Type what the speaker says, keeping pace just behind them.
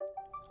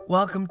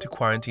Welcome to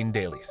Quarantine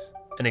Dailies,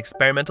 an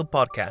experimental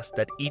podcast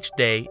that each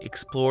day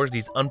explores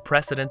these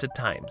unprecedented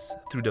times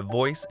through the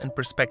voice and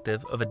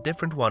perspective of a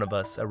different one of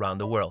us around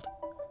the world.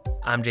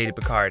 I'm JD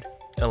Picard,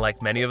 and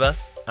like many of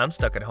us, I'm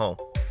stuck at home.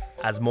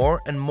 As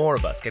more and more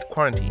of us get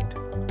quarantined,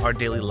 our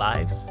daily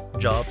lives,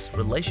 jobs,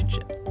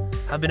 relationships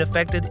have been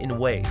affected in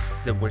ways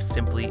that were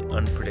simply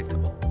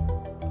unpredictable.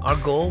 Our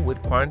goal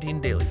with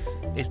Quarantine Dailies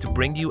is to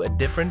bring you a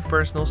different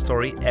personal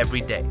story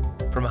every day,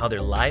 from how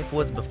their life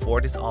was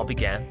before this all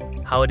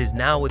began, how it is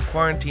now with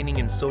quarantining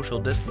and social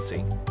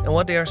distancing, and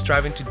what they are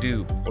striving to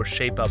do or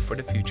shape up for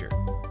the future.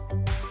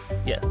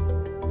 Yes,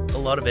 a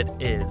lot of it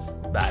is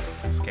bad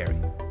and scary.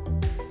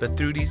 But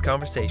through these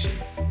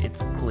conversations,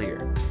 it's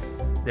clear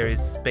there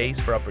is space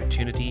for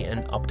opportunity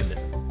and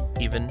optimism,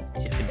 even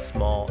if in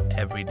small,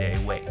 everyday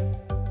ways.